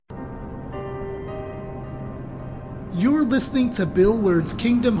You're listening to Bill Learns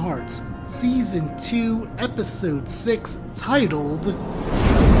Kingdom Hearts, Season 2, Episode 6, titled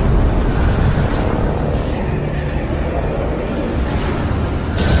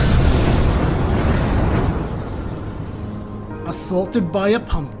Assaulted by a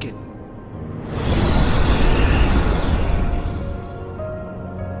Pumpkin.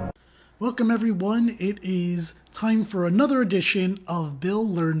 Welcome everyone, it is time for another edition of Bill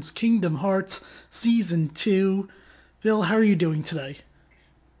Learns Kingdom Hearts, Season 2. Bill, how are you doing today?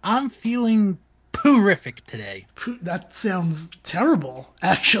 I'm feeling poo-rific today. That sounds terrible,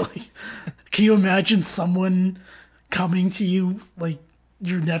 actually. Can you imagine someone coming to you, like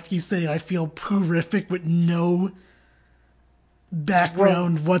your nephew saying, I feel poo-rific with no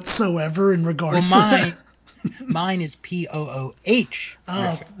background whatsoever in regards to that? Mine is P-O-O-H.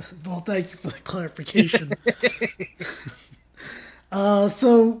 Well, thank you for the clarification.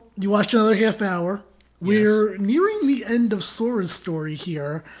 So, you watched another half hour. We're nearing the end of Sora's story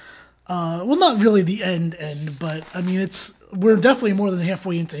here. Well, not really the end, but I mean, we're definitely more than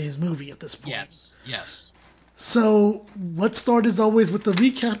halfway into his movie at this point. Yes. So, let's start as always with the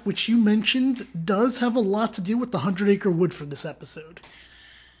recap, which you mentioned does have a lot to do with the 100 Acre Wood for this episode.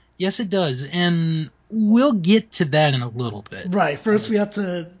 Yes, it does, and we'll get to that in a little bit. Right, first we have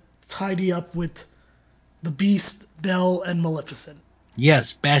to tidy up with the Beast, Belle, and Maleficent.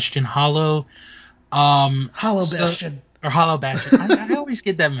 Yes, Bastion Hollow. Hollow Bastion. Or Hollow Bastion. I always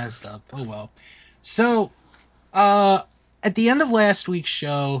get that messed up. Oh well. So, at the end of last week's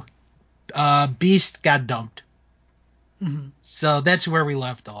show, Beast got dumped. Mm-hmm. So that's where we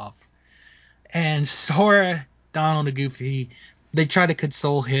left off. And Sora, Donald, and Goofy, they try to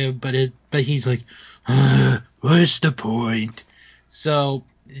console him, but he's like, what's the point? So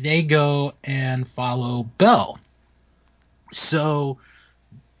they go and follow Belle. So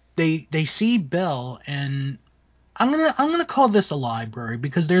they see Belle, and I'm gonna call this a library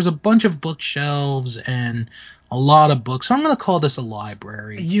because there's a bunch of bookshelves and a lot of books. So I'm gonna call this a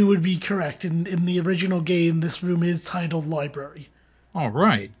library. You would be correct. In the original game, this room is titled Library. All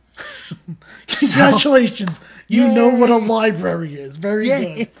right. Congratulations. You Yay. know what a library is. Very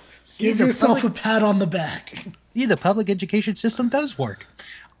Yay. good. See, Give yourself a pat on the back. See, the public education system does work.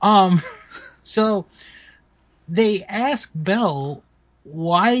 So they ask Belle,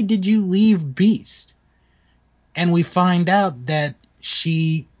 why did you leave Beast? And we find out that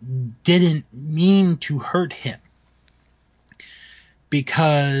she didn't mean to hurt him.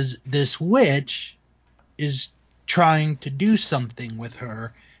 Because this witch is trying to do something with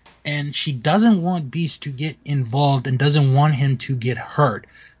her, and she doesn't want Beast to get involved and doesn't want him to get hurt.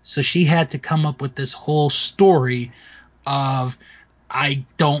 So she had to come up with this whole story of, I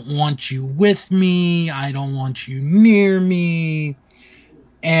don't want you with me, I don't want you near me,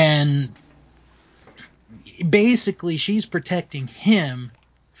 and basically she's protecting him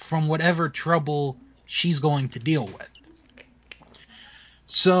from whatever trouble she's going to deal with.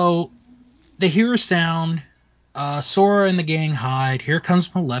 So they hear a sound, Sora and the gang hide, here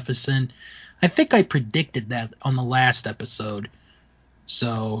comes Maleficent. I think I predicted that on the last episode,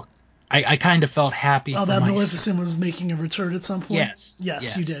 so I kind of felt happy for that Maleficent was making a return at some point?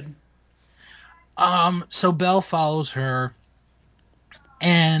 Yes, you did. So Belle follows her,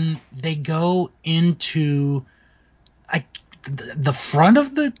 and they go into the front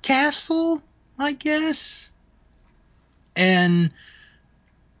of the castle, I guess. And,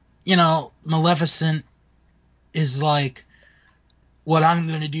 Maleficent is like, what I'm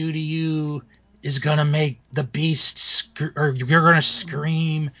going to do to you is going to make the Beast, or you're going to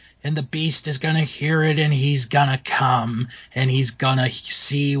scream, and the Beast is going to hear it, and he's going to come, and he's going to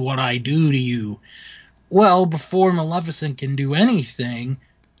see what I do to you. Well, before Maleficent can do anything,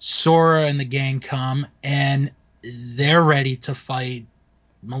 Sora and the gang come, and they're ready to fight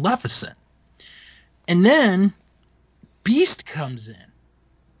Maleficent. And then Beast comes in,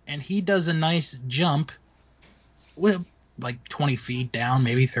 and he does a nice jump with like 20 feet down,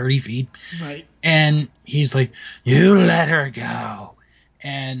 maybe 30 feet. Right. And he's like, you let her go.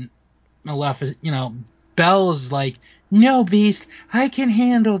 And Maleficent, Belle's like, no, Beast, I can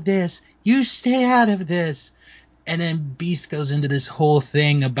handle this. You stay out of this. And then Beast goes into this whole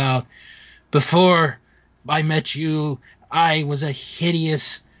thing about, before I met you, I was a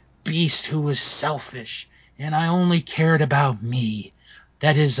hideous beast who was selfish, and I only cared about me.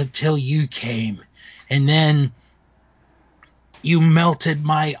 That is until you came. And then you melted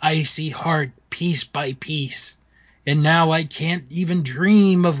my icy heart piece by piece, and now I can't even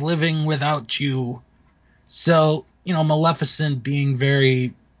dream of living without you. So, Maleficent, being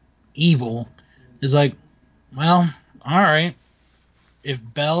very evil, is like, well, alright. If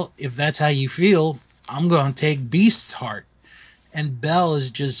that's how you feel, I'm going to take Beast's heart. And Belle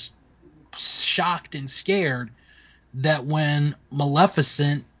is just shocked and scared that when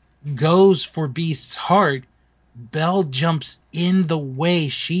Maleficent goes for Beast's heart, Belle jumps in the way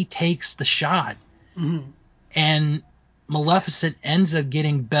she takes the shot. Mm-hmm. And Maleficent ends up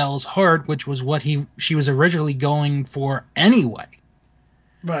getting Belle's heart, which was what she was originally going for anyway.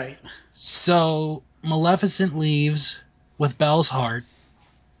 Right. So Maleficent leaves with Belle's heart,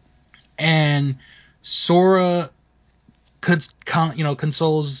 and Sora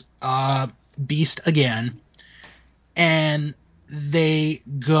consoles Beast again, and they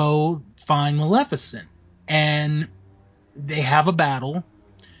go find Maleficent, and they have a battle.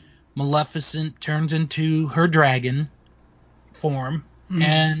 Maleficent turns into her dragon form,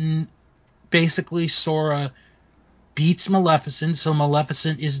 and basically Sora beats Maleficent, so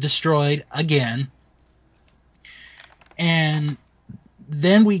Maleficent is destroyed again. And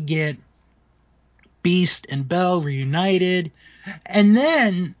then we get Beast and Belle reunited. And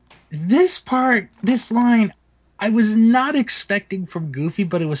then this line, I was not expecting from Goofy,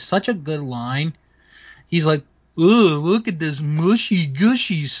 but it was such a good line. He's like, "Ooh, look at this mushy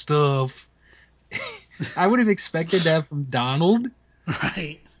gushy stuff." I would have expected that from Donald.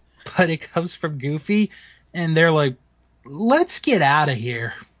 Right. But it comes from Goofy, and they're like, "Let's get out of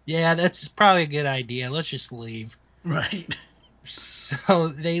here." Yeah, that's probably a good idea. Let's just leave. Right. So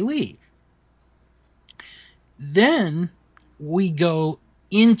they leave. Then we go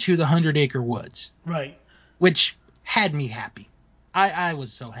into the 100 Acre Woods. Right. Which had me happy. I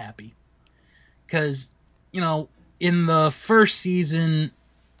was so happy. Because, in the first season,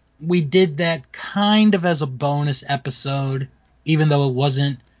 we did that kind of as a bonus episode, even though it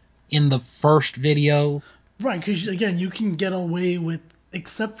wasn't in the first video. Right, because, again, you can get away with,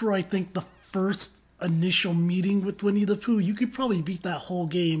 except for, I think, the first initial meeting with Winnie the Pooh, you could probably beat that whole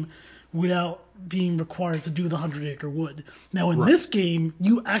game without being required to do the 100 Acre Wood. Now, in this game,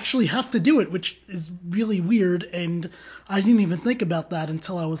 you actually have to do it, which is really weird, and I didn't even think about that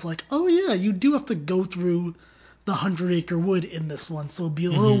until I was like, oh yeah, you do have to go through the 100 Acre Wood in this one, so it'd be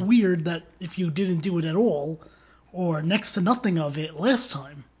a little weird that if you didn't do it at all, or next to nothing of it last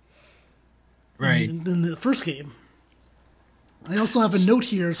time. Right. In the first game. I also have a note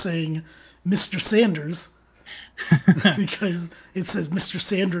here saying Mr. Sanders, because it says Mr.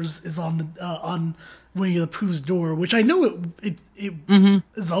 Sanders is on Winnie the Pooh's door, which I know it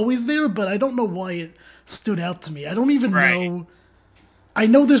is always there, but I don't know why it stood out to me. I don't even know. I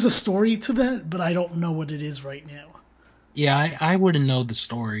know there's a story to that, but I don't know what it is right now. Yeah, I wouldn't know the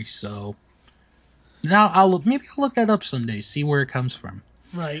story, so now maybe I'll look that up someday, see where it comes from.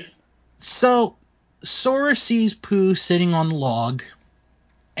 Right. So Sora sees Pooh sitting on the log,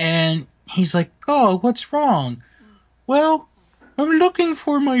 and he's like, "Oh, what's wrong?" "Well, I'm looking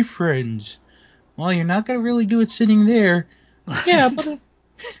for my friends." "Well, you're not gonna really do it sitting there." Right. "Yeah,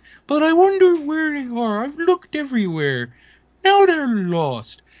 but I wonder where they are. I've looked everywhere. Now they're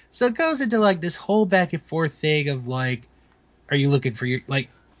lost." So it goes into like this whole back and forth thing of like, are you looking for your, like,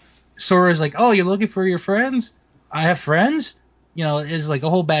 Sora's like, "Oh, you're looking for your friends? I have friends?" It's like a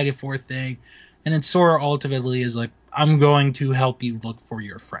whole back and forth thing. And then Sora ultimately is like, "I'm going to help you look for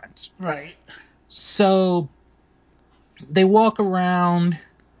your friends." Right. So they walk around.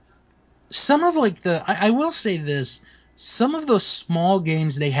 Some of like I will say this, some of those small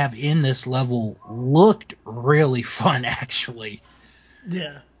games they have in this level looked really fun, actually.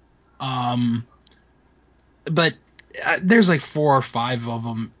 Yeah. But there's like 4 or 5 of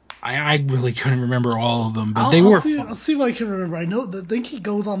them. I really couldn't remember all of them, but they were fun. I'll see what I can remember. I think he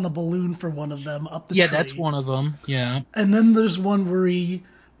goes on the balloon for one of them up the tree. Yeah, that's one of them. Yeah. And then there's one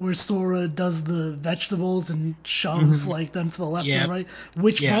where Sora does the vegetables and shoves like them to the left and right.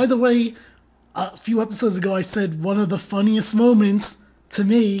 Which, by the way, a few episodes ago I said one of the funniest moments to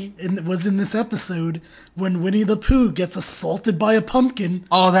me was in this episode when Winnie the Pooh gets assaulted by a pumpkin.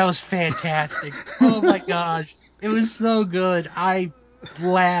 Oh, that was fantastic. Oh my gosh, it was so good. I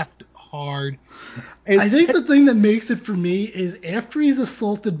laughed hard. I think the thing that makes it for me is after he's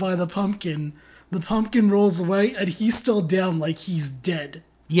assaulted by the pumpkin rolls away and he's still down like he's dead.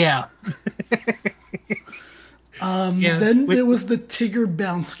 Yeah. Then there was the Tigger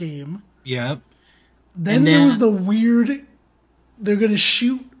bounce game. Yep. Then there was the weird, they're going to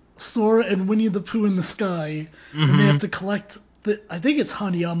shoot Sora and Winnie the Pooh in the sky, and they have to collect, I think it's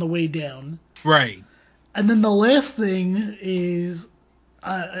honey on the way down. Right. And then the last thing is,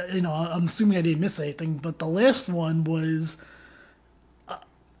 I'm assuming I didn't miss anything, but the last one was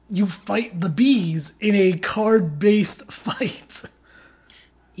you fight the bees in a card-based fight.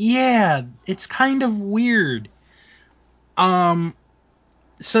 Yeah, it's kind of weird.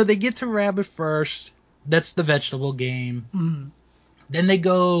 So they get to Rabbit first, That's the vegetable game. Mm. Then they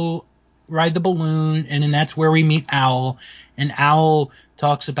go ride the balloon, and then that's where we meet Owl. And Owl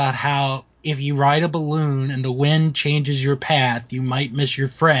talks about how if you ride a balloon and the wind changes your path, you might miss your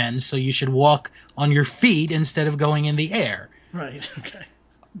friends, so you should walk on your feet instead of going in the air. Right, okay.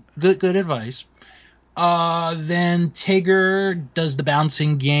 Good advice. Then Tigger does the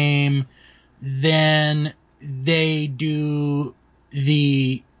bouncing game. Then they do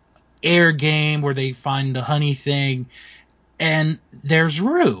the air game where they find the honey thing. And there's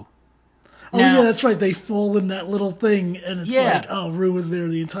Rue. Oh, Now, yeah, that's right. They fall in that little thing, and it's Yeah. like, oh, Rue was there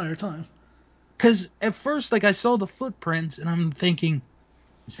the entire time. because at first, like, I saw the footprints, and I'm thinking,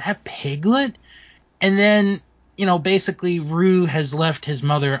 is that Piglet? And then, basically Rue has left his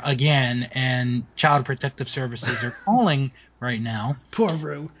mother again, and Child Protective Services are calling right now. Poor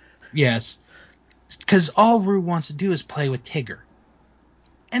Rue. Yes. Because all Rue wants to do is play with Tigger.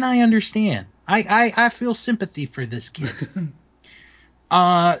 And I understand. I feel sympathy for this kid.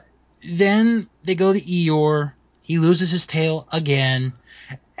 Then they go to Eeyore. He loses his tail again.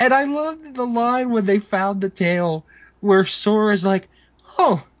 And I loved the line when they found the tail where Sora's like,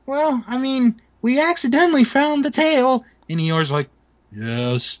 oh, well, I mean, we accidentally found the tail. And Eeyore's like,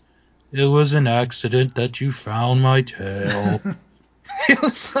 yes, it was an accident that you found my tail. It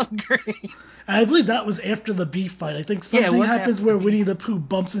was so great. I believe that was after the beef fight. I think Yeah, it something was happens after where the Winnie the Pooh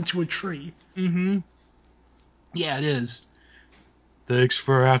bumps into a tree. Mm-hmm. Yeah, it is. Thanks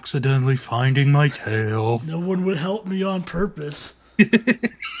for accidentally finding my tail. No one would help me on purpose.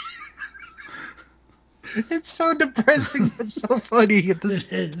 It's so depressing but so funny at this.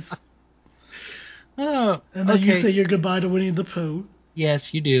 It is. Oh, And then okay. you say your goodbye to Winnie the Pooh.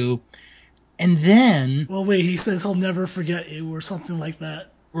 Yes, you do. And then, Well, wait, he says he'll never forget you or something like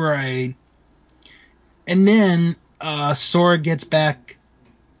that. right. And then Sora gets back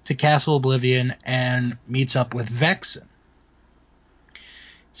to Castle Oblivion and meets up with Vexen.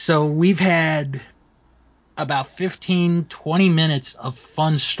 So we've had about 15, 20 minutes of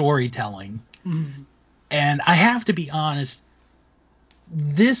fun storytelling. Mm. And I have to be honest,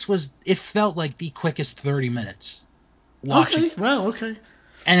 it felt like the quickest 30 minutes watching. Okay, well, okay.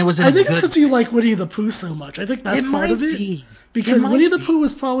 And it was I think it's because you like Winnie the Pooh so much. I think that's part of it. Be. Because Winnie the Pooh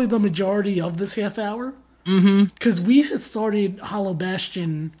was probably the majority of this half hour. Mm-hmm. Because we had started Hollow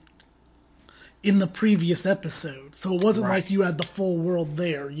Bastion in the previous episode. So it wasn't like you had the full world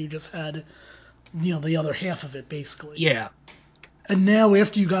there. You just had, the other half of it, basically. Yeah. And now,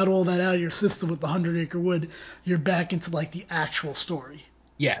 after you got all that out of your system with the 100 Acre Wood, you're back into, like, the actual story.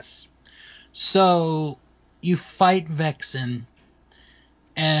 Yes. So, you fight Vexen,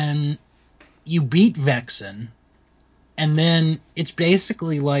 and you beat Vexen, and then it's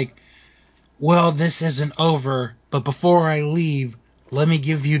basically like, well, this isn't over, but before I leave, let me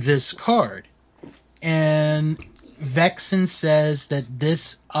give you this card. And Vexen says that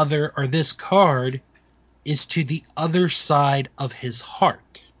this card is to the other side of his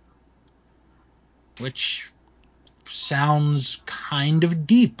heart, which sounds kind of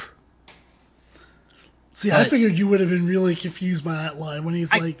deep. See, I figured you would have been really confused by that line when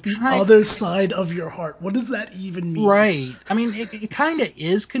he's like, the other side of your heart. What does that even mean? Right. I mean, it kind of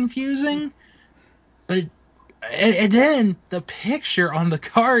is confusing, but and then the picture on the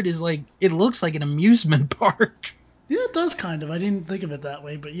card is like, it looks like an amusement park. Yeah, it does kind of. I didn't think of it that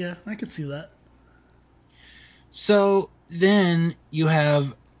way, but yeah, I could see that. So then you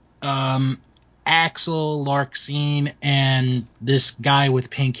have Axel, Larxene, and this guy with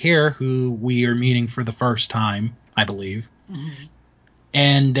pink hair who we are meeting for the first time, I believe. Mm-hmm.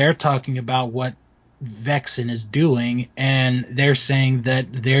 And they're talking about what Vexen is doing, and they're saying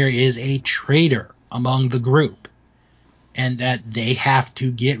that there is a traitor among the group, and that they have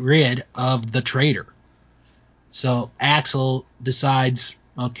to get rid of the traitor. So Axel decides,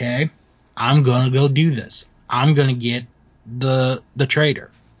 okay, I'm going to go do this. I'm going to get the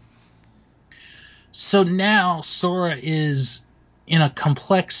traitor. So now Sora is in a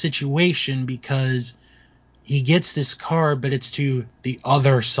complex situation because he gets this card, but it's to the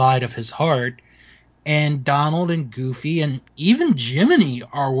other side of his heart. And Donald and Goofy and even Jiminy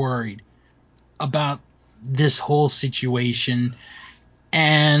are worried about this whole situation.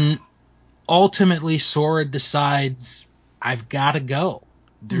 And ultimately Sora decides, I've got to go.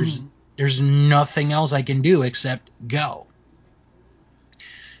 There's nothing else I can do except go.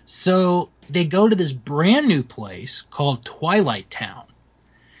 So they go to this brand new place called Twilight Town.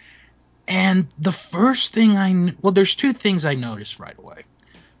 And the first thing there's two things I noticed right away.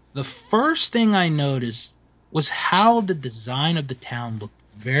 The first thing I noticed was how the design of the town looked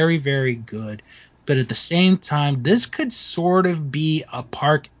very, very good, but at the same time, this could sort of be a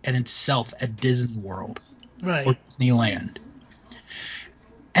park in itself at Disney World or Disneyland.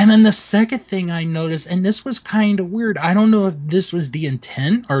 And then the second thing I noticed, and this was kind of weird, I don't know if this was the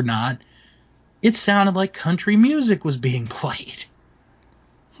intent or not, it sounded like country music was being played.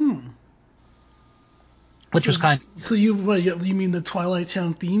 Which was kind of... So you mean the Twilight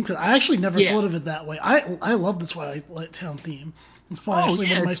Town theme? Because I actually never thought of it that way. I love the Twilight Town theme. It's probably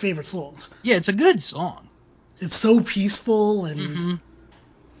one of my favorite songs. Yeah, it's a good song. It's so peaceful and...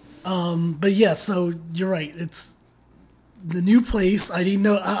 but yeah, so you're right. It's the new place. I didn't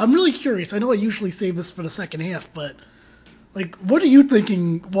know. I'm really curious. I know I usually save this for the second half, but like, what are you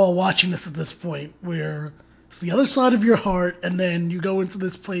thinking while watching this at this point, where it's the other side of your heart, and then you go into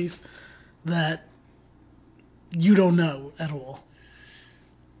this place that you don't know at all?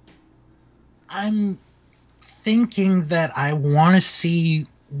 I'm thinking that I want to see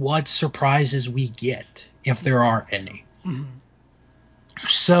what surprises we get, if there are any.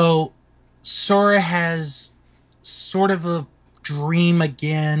 So Sora has sort of a dream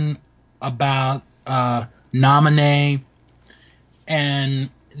again about Naminé, and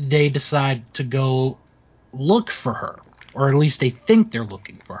they decide to go look for her, or at least they think they're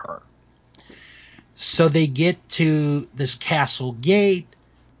looking for her. So they get to this castle gate,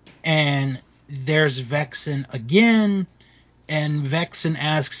 and there's Vexen again, and Vexen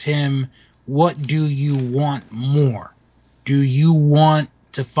asks him, what do you want more? Do you want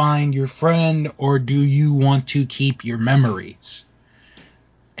to find your friend, or do you want to keep your memories?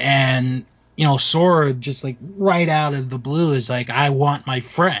 And, you know, Sora just like right out of the blue is like, I want my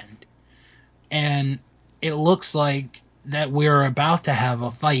friend. And it looks like that we're about to have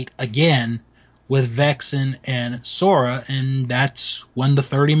a fight again with Vexen and Sora, and that's when the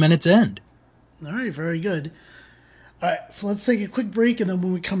 30 minutes end. All right, very good. All right, so let's take a quick break, and then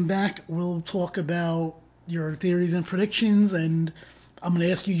when we come back, we'll talk about your theories and predictions, and I'm going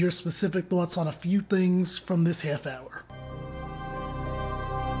to ask you your specific thoughts on a few things from this half hour.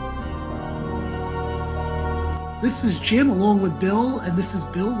 This is Jim along with Bill, and this is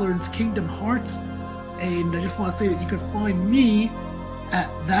Bill Learns Kingdom Hearts, and I just want to say that you can find me at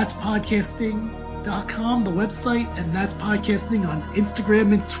that'spodcasting.com, the website, and That's Podcasting on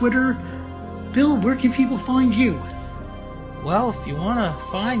Instagram and Twitter. Bill, where can people find you? Well, if you want to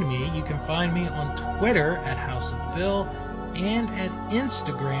find me, you can find me on Twitter at House of Bill and at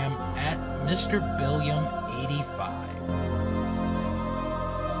Instagram at Mr. Billiam85.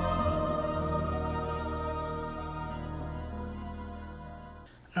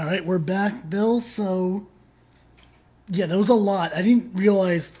 All right, we're back, Bill. So, yeah, there was a lot. I didn't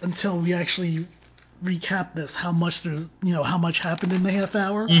realize until we actually recapped this how much how much happened in the half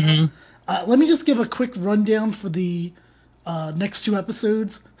hour. Let me just give a quick rundown for the next two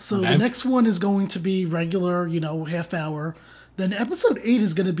episodes. So the next one is going to be regular, half hour. Then episode 8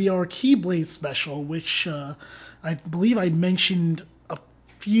 is going to be our Keyblade special, which I believe I mentioned a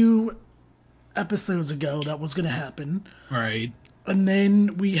few episodes ago that was going to happen. Right. And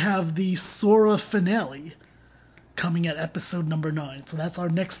then we have the Sora finale coming at episode number 9. So that's our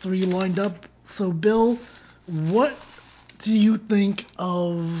next 3 lined up. So, Bill, what do you think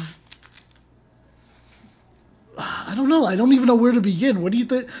of... I don't know. I don't even know where to begin. What do you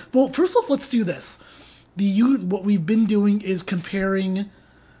think? Well, first off, let's do this. What we've been doing is comparing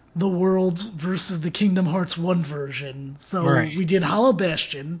the worlds versus the Kingdom Hearts 1 version. So we did Hollow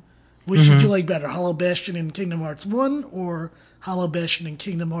Bastion. Which did you like better, Hollow Bastion in Kingdom Hearts 1 or Hollow Bastion in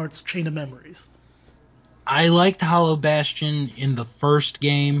Kingdom Hearts Chain of Memories? I liked Hollow Bastion in the first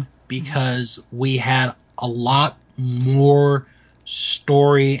game because we had a lot more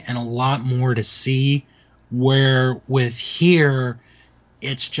story and a lot more to see, where with here,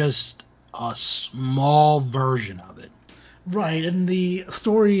 it's just a small version of it. Right, and the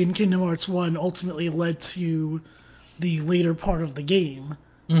story in Kingdom Hearts 1 ultimately led to the later part of the game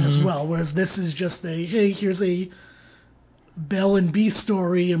as well, whereas this is just here's a Belle and Bea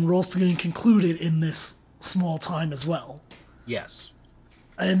story, and we're also going to conclude it in this small time as well. Yes.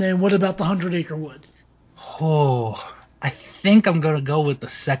 And then what about the 100 Acre Wood? Oh, I think I'm going to go with the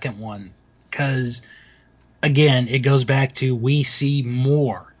second one, because, again, it goes back to we see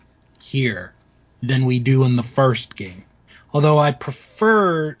more here than we do in the first game. Although I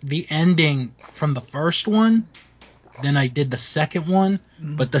prefer the ending from the first one than I did the second one,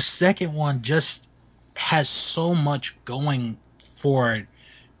 but the second one just has so much going for it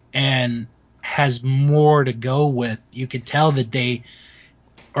and has more to go with. You can tell that they,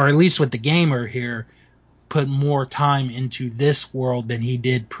 or at least with the gamer here, put more time into this world than he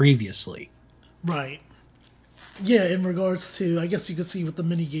did previously. Right. Yeah, in regards to, I guess you could see with the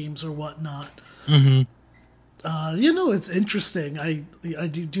mini games or whatnot. Mm-hmm. It's interesting. I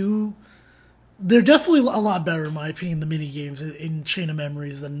do. They're definitely a lot better, in my opinion, the mini games in Chain of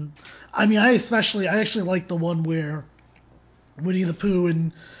Memories than. I mean, I actually like the one where Winnie the Pooh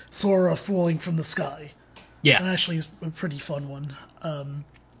and Sora are falling from the sky. Yeah. That actually is a pretty fun one.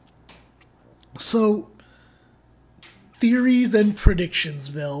 So, theories and predictions,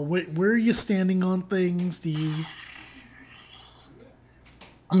 Bill. Where are you standing on things?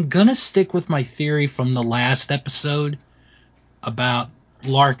 I'm gonna stick with my theory from the last episode about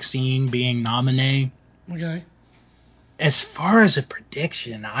Larxene being nominated. Okay. As far as a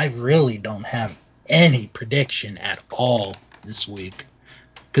prediction, I really don't have any prediction at all this week.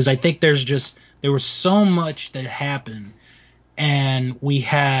 Because I think there was so much that happened, and we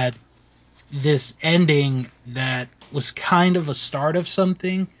had this ending that was kind of a start of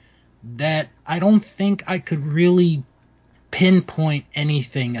something that I don't think I could really pinpoint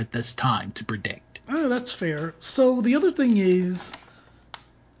anything at this time to predict. Oh, that's fair. So the other thing is,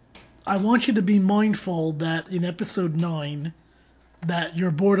 I want you to be mindful that in episode 9, that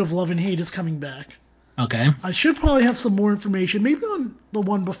your Board of Love and Hate is coming back. Okay. I should probably have some more information, maybe on the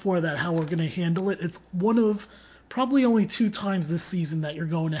one before that, how we're going to handle it. It's one of probably only 2 times this season that you're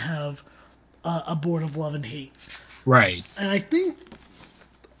going to have a Board of Love and Hate. Right. And I think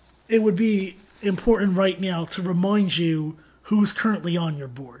it would be important right now to remind you who's currently on your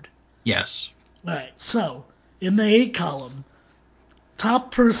board. Yes. All right, so in the hate column,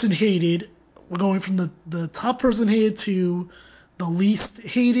 top person hated, we're going from the top person hated to the least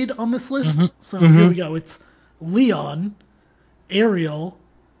hated on this list. Mm-hmm. So Mm-hmm. Here we go. It's Leon, Ariel,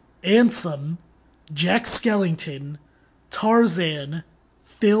 Ansem, Jack Skellington, Tarzan,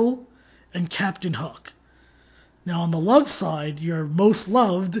 Phil, and Captain Hook. Now on the love side, your most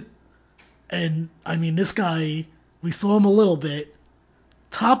loved, and I mean this guy, we saw him a little bit.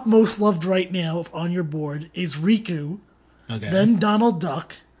 Top most loved right now on your board is Riku, Okay. then Donald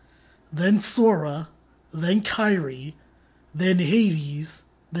Duck, then Sora, then Kairi, then Hades,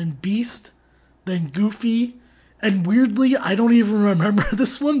 then Beast, then Goofy, and weirdly, I don't even remember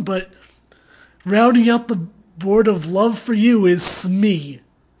this one, but rounding out the board of love for you is Smee.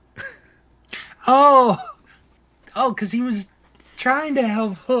 Oh, because he was trying to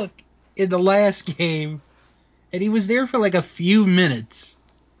help Hook in the last game, and he was there for like a few minutes.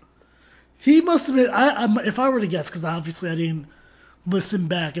 He must have been, if I were to guess, because obviously I didn't listen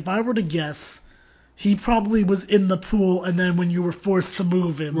back, if I were to guess, he probably was in the pool, and then when you were forced to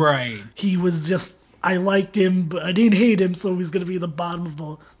move him, Right. he was just, I liked him, but I didn't hate him, so he's going to be at the bottom of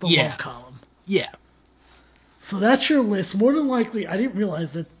the love column. Yeah. So that's your list. More than likely, I didn't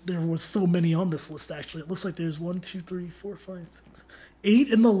realize that there was so many on this list, actually. It looks like there's 1, 2, 3, 4, 5, 6, 8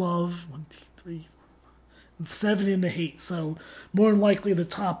 in the love, 1, 2, 3, and 7 in the hate. So more than likely the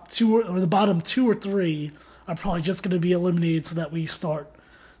top 2 or the bottom 2 or 3 are probably just going to be eliminated so that we start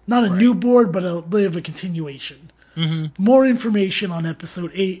not a new board, but a bit of a continuation. Mm-hmm. More information on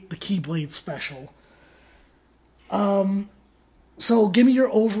episode 8, the Keyblade special. So give me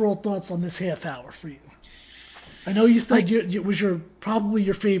your overall thoughts on this half hour for you. I know you said it was probably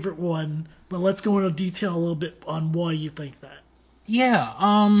your favorite one, but let's go into detail a little bit on why you think that. Yeah,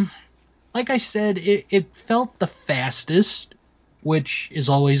 like I said, it felt the fastest, which is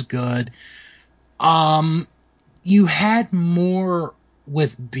always good. You had more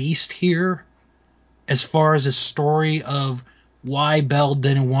with Beast here as far as a story of why Belle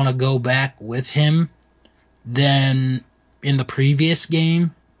didn't want to go back with him than in the previous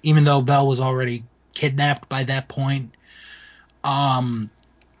game, even though Belle was already kidnapped by that point. And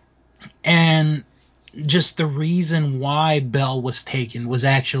just the reason why Belle was taken was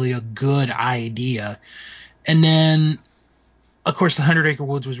actually a good idea. And then, of course, the 100 Acre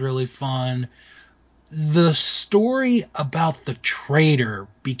Woods was really fun. The story about the traitor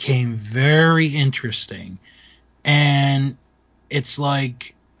became very interesting. And it's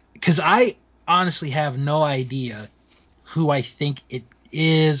like, because I honestly have no idea who I think it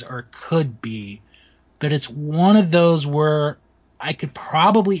is or could be, but it's one of those where I could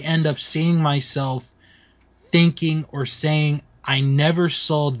probably end up seeing myself thinking or saying, I never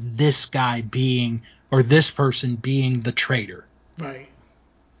saw this guy being, or this person being the traitor. Right.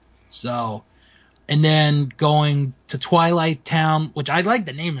 So, and then going to Twilight Town, which I like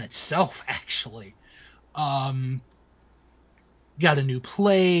the name in itself, actually. Got a new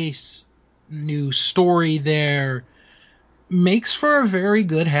place, new story there. Makes for a very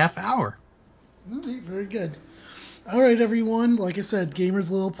good half hour. All right, very good. All right, everyone. Like I said, Gamers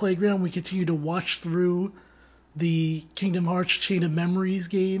Little Playground. We continue to watch through the Kingdom Hearts Chain of Memories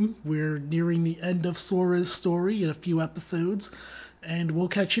game. We're nearing the end of Sora's story in a few episodes, and we'll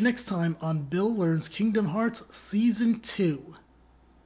catch you next time on Bill Learns Kingdom Hearts Season 2.